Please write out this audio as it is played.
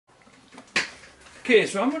Okay,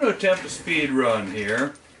 so I'm going to attempt a speed run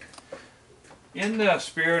here. In the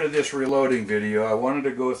spirit of this reloading video, I wanted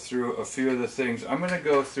to go through a few of the things. I'm going to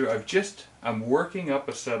go through, I'm working up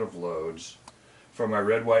a set of loads for my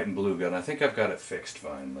red, white, and blue gun. I think I've got it fixed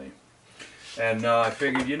finally. And I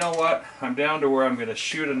figured, you know what, I'm down to where I'm going to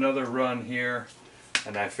shoot another run here.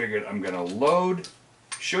 And I figured I'm going to load,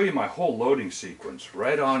 show you my whole loading sequence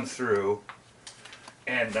right on through.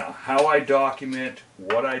 And how I document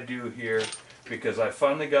what I do here. Because I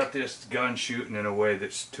finally got this gun shooting in a way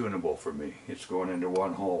that's tunable for me. It's going into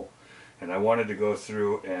one hole. And I wanted to go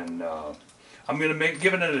through and I'm going to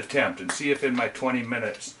give it an attempt and see if in my 20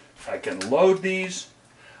 minutes I can load these.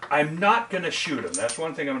 I'm not going to shoot them. That's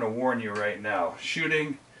one thing I'm going to warn you right now.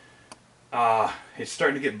 Shooting, it's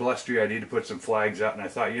starting to get blustery. I need to put some flags out. And I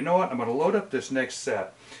thought, you know what? I'm going to load up this next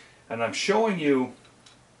set. And I'm showing you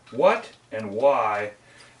what and why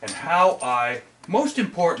and how I... Most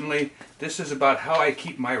importantly, this is about how I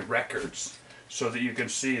keep my records so that you can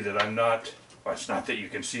see that I'm not, well, it's not that you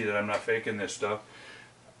can see that I'm not faking this stuff.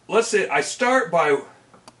 Let's say I start by,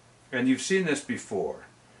 and you've seen this before,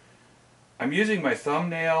 I'm using my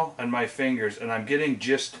thumbnail and my fingers and I'm getting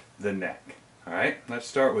just the neck. Alright, let's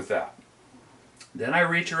start with that. Then I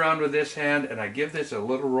reach around with this hand and I give this a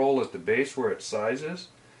little roll at the base where it sizes.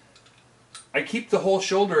 I keep the whole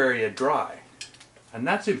shoulder area dry, and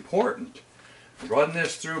that's important. Run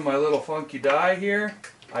this through my little funky die here.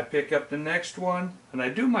 I pick up the next one, and I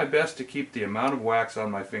do my best to keep the amount of wax on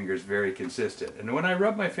my fingers very consistent. And when I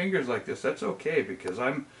rub my fingers like this, that's okay because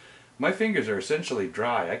my fingers are essentially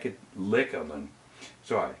dry. I could lick them. And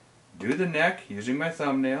so I do the neck using my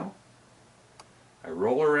thumbnail. I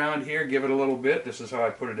roll around here, give it a little bit. This is how I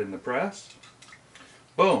put it in the press.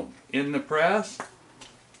 Boom, in the press.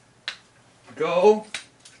 Go.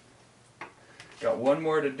 Got one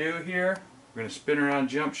more to do here. We're going to spin around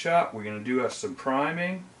jump shot. We're going to do some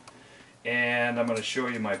priming. And I'm going to show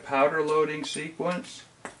you my powder loading sequence.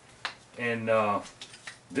 And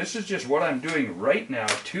this is just what I'm doing right now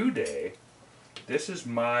today. This is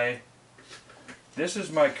my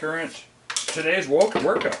current, today's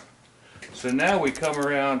workup. So now we come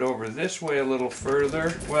around over this way a little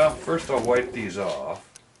further. Well, first I'll wipe these off.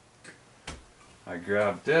 I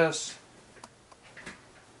grab this.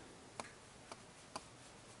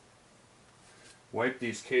 Wipe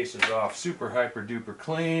these cases off super hyper duper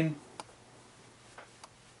clean.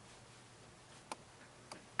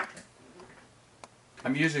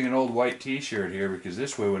 I'm using an old white t-shirt here because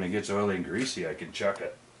this way when it gets oily and greasy I can chuck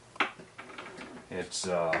it. It's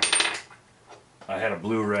I had a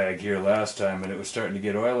blue rag here last time and it was starting to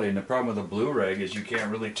get oily, and the problem with a blue rag is you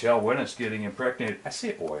can't really tell when it's getting impregnated. I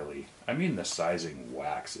say oily, I mean the sizing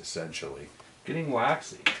wax essentially. Getting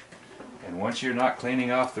waxy. And once you're not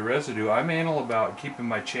cleaning off the residue, I'm anal about keeping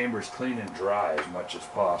my chambers clean and dry as much as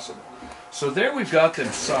possible. So there we've got them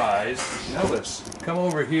sized. Now let's come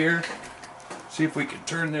over here, see if we can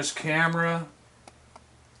turn this camera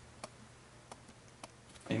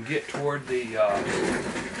and get toward the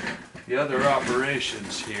other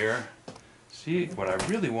operations here. See, what I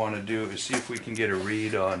really want to do is see if we can get a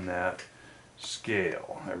read on that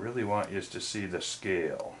scale. I really want you to see the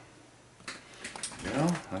scale.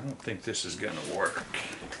 Well, I don't think this is going to work.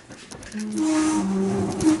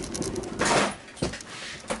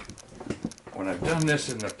 When I've done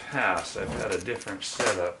this in the past, I've had a different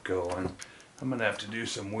setup going. I'm going to have to do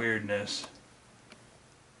some weirdness.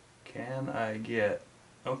 Can I get...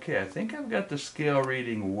 Okay, I think I've got the scale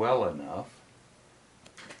reading well enough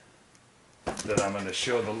that I'm going to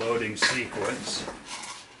show the loading sequence.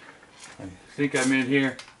 I think I'm in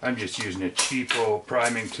here. I'm just using a cheapo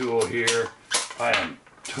priming tool here. I am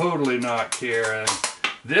totally not caring.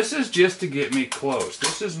 This is just to get me close.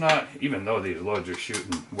 This is not, even though these loads are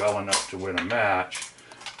shooting well enough to win a match,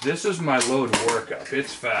 this is my load workup.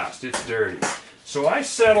 It's fast, it's dirty. So I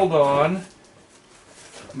settled on,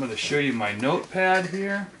 I'm going to show you my notepad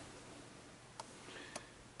here.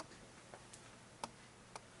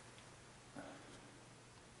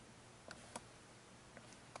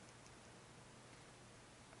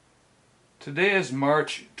 Today is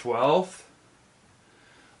March 12th.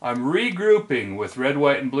 I'm regrouping with red,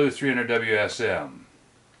 white, and blue 300 WSM.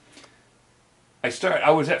 I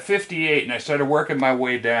was at 58 and I started working my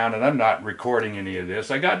way down, and I'm not recording any of this.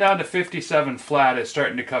 I got down to 57 flat. It's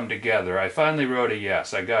starting to come together. I finally wrote a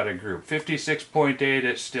yes. I got a group. 56.8,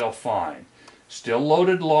 it's still fine. Still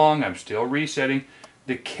loaded long. I'm still resetting.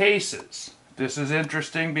 The cases. This is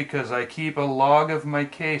interesting because I keep a log of my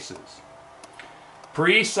cases.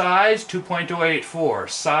 Pre-sized 2.084,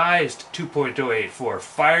 sized 2.084,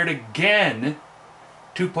 fired again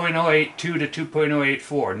 2.082 to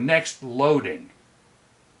 2.084, next loading.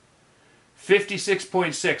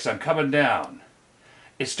 56.6, I'm coming down.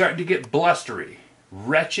 It's starting to get blustery,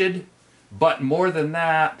 wretched, but more than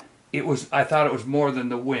that, I thought it was more than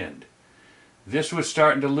the wind. This was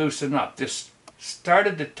starting to loosen up. This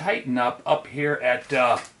started to tighten up here at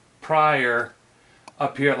prior,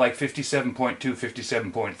 up here at like 57.2,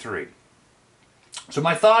 57.3. So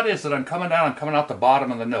my thought is that I'm coming out the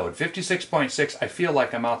bottom of the node. 56.6, I feel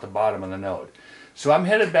like I'm out the bottom of the node. So I'm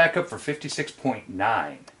headed back up for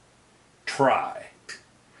 56.9. Try.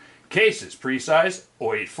 Cases, pre-size,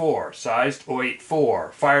 084. Sized,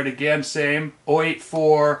 084. Fired again, same,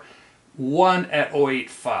 084. One at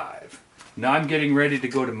 085. Now I'm getting ready to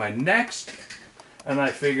go to my next, and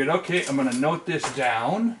I figured, okay, I'm going to note this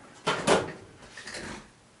down.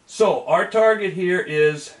 So our target here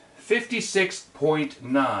is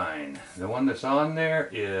 56.9. The one that's on there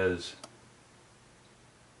is,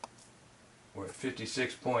 we're at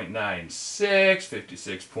 56.96,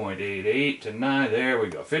 56.88 to 9. There we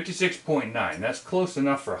go. 56.9. That's close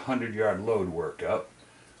enough for a 100-yard load workup.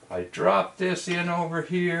 I drop this in over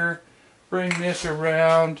here, bring this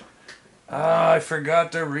around. I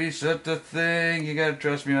forgot to reset the thing. You gotta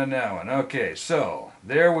trust me on that one. Okay, so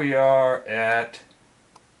there we are at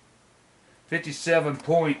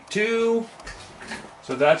 57.2.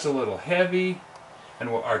 So that's a little heavy. And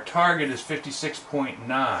our target is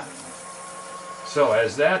 56.9. So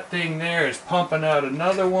as that thing there is pumping out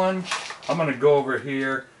another one, I'm going to go over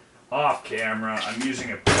here off camera. I'm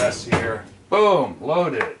using a press here. Boom,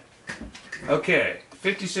 loaded. Okay,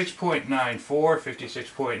 56.94,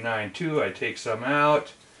 56.92. I take some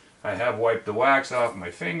out. I have wiped the wax off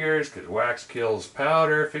my fingers because wax kills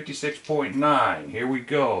powder. 56.9. Here we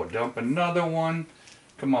go. Dump another one.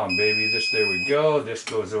 Come on, baby. There we go. This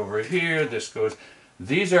goes over here. This goes.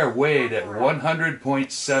 These are weighed at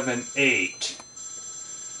 100.78.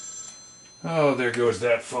 Oh, there goes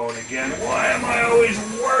that phone again. Why am I always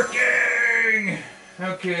working?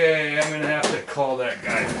 Okay, I'm going to have to call that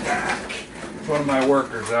guy back. One of my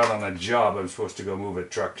workers out on a job. I'm supposed to go move a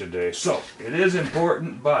truck today. So, it is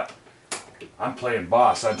important, but I'm playing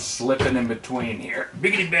boss. I'm slipping in between here.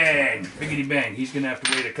 Biggity bang, biggity bang. He's going to have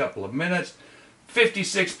to wait a couple of minutes.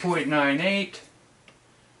 56.98.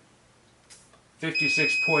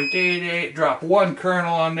 56.88. Drop one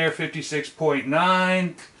kernel on there.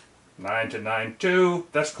 56.9. 9 to 9.2.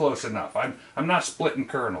 That's close enough. I'm not splitting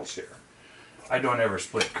kernels here. I don't ever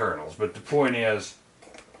split kernels, but the point is,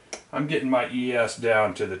 I'm getting my ES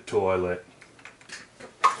down to the toilet.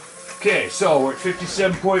 Okay, so we're at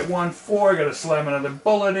 57.14. Got to slam another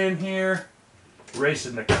bullet in here.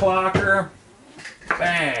 Racing the clocker.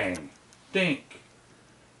 Bang. Dink.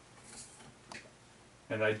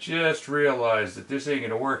 And I just realized that this ain't going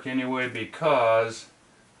to work anyway because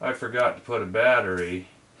I forgot to put a battery.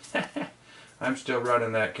 I'm still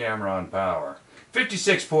running that camera on power.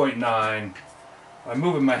 56.9. I'm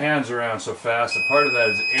moving my hands around so fast, and part of that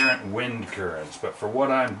is errant wind currents. But for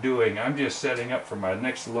what I'm doing, I'm just setting up for my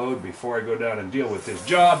next load before I go down and deal with this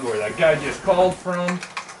job where that guy just called from.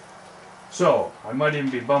 So, I might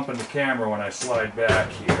even be bumping the camera when I slide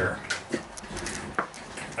back here.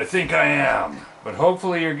 I think I am. But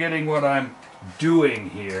hopefully you're getting what I'm doing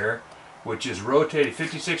here, which is rotating.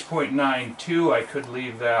 56.92, I could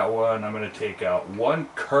leave that one. I'm going to take out one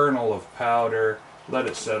kernel of powder, let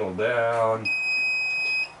it settle down.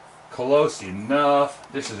 Close enough.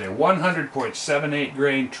 This is a 100.78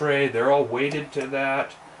 grain tray. They're all weighted to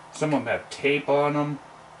that. Some of them have tape on them.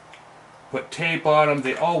 Put tape on them.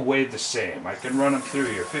 They all weigh the same. I can run them through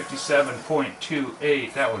here.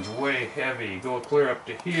 57.28. That one's way heavy. Go clear up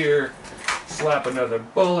to here. Slap another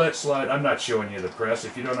bullet. Slide. I'm not showing you the press.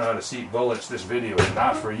 If you don't know how to seat bullets, this video is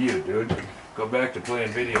not for you, dude. Go back to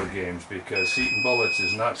playing video games because seating bullets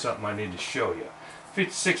is not something I need to show you.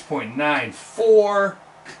 56.94.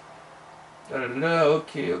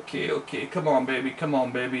 Okay. Come on, baby. Come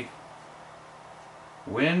on, baby.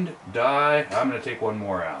 Wind, die. I'm going to take one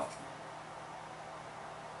more out.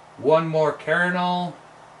 One more kernel.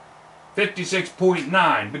 56.9.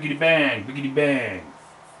 Biggity bang. Biggity bang.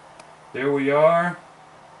 There we are.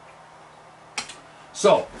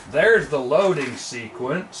 So, there's the loading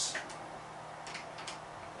sequence.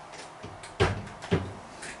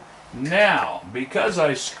 Now, because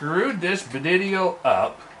I screwed this video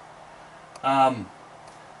up,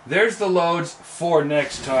 there's the loads for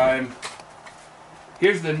next time.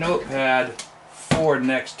 Here's the notepad for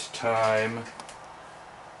next time.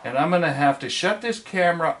 And I'm going to have to shut this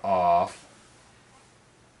camera off.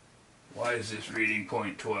 Why is this reading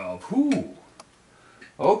 0.12? Whoo!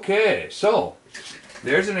 Okay, so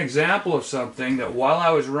there's an example of something that while I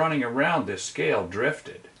was running around, this scale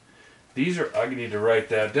drifted. These are, I need to write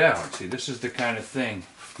that down. See, this is the kind of thing.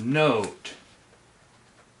 Note.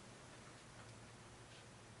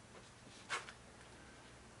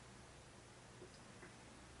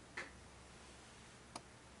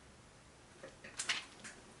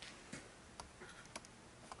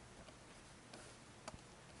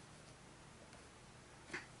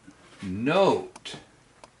 Note.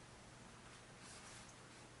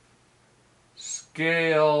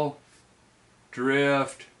 Scale,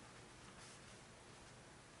 drift,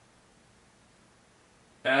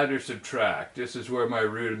 add or subtract. This is where my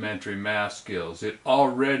rudimentary math skills, it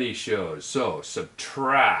already shows. So,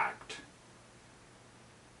 subtract,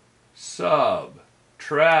 subtract,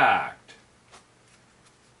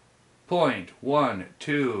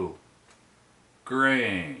 0.12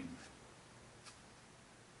 grain.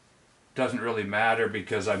 Doesn't really matter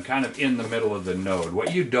because I'm kind of in the middle of the node.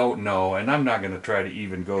 What you don't know, and I'm not going to try to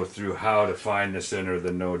even go through how to find the center of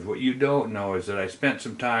the nodes, what you don't know is that I spent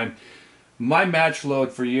some time, my match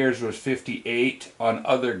load for years was 58 on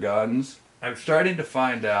other guns. I'm starting to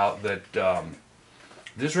find out that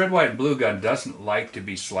this red, white, and blue gun doesn't like to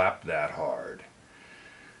be slapped that hard.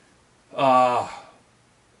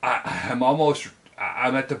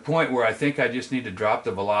 I'm at the point where I think I just need to drop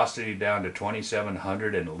the velocity down to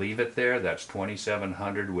 2700 and leave it there. That's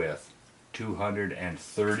 2700 with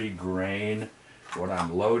 230 grain. What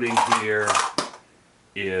I'm loading here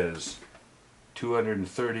is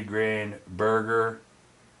 230 grain Burger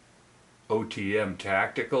OTM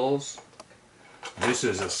Tacticals. This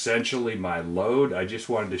is essentially my load. I just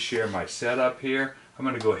wanted to share my setup here. I'm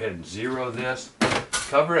going to go ahead and zero this,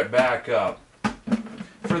 cover it back up.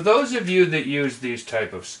 For those of you that use these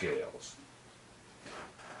type of scales,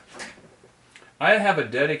 I have a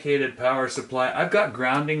dedicated power supply. I've got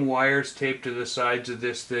grounding wires taped to the sides of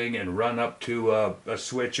this thing and run up to a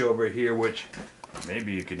switch over here, which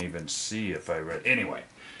maybe you can even see if I read. Anyway,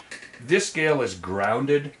 this scale is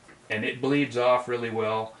grounded and it bleeds off really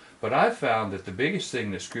well. But I've found that the biggest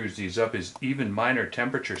thing that screws these up is even minor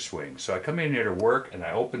temperature swings. So I come in here to work and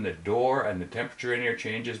I open the door and the temperature in here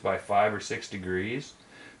changes by 5 or 6 degrees.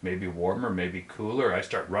 Maybe warmer, maybe cooler. I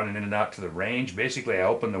start running in and out to the range. Basically, I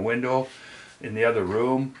open the window in the other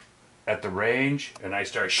room at the range and I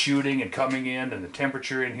start shooting and coming in and the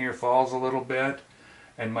temperature in here falls a little bit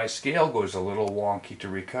and my scale goes a little wonky to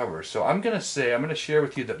recover. So I'm going to share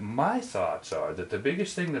with you that my thoughts are that the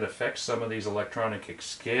biggest thing that affects some of these electronic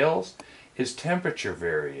scales is temperature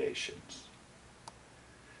variations.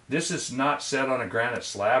 This is not set on a granite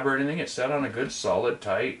slab or anything. It's set on a good solid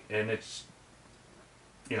tight, and it's,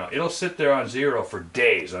 you know, it'll sit there on zero for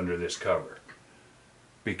days under this cover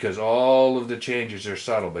because all of the changes are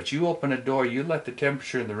subtle. But you open a door, you let the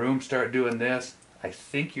temperature in the room start doing this, I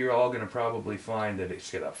think you're all going to probably find that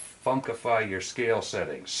it's going to funkify your scale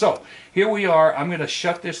settings. So here we are. I'm going to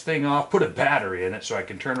shut this thing off, put a battery in it so I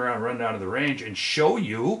can turn around and run down to the range and show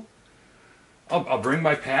you. I'll bring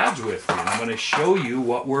my pads with me and I'm going to show you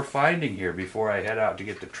what we're finding here before I head out to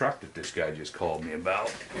get the truck that this guy just called me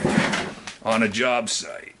about on a job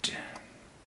site.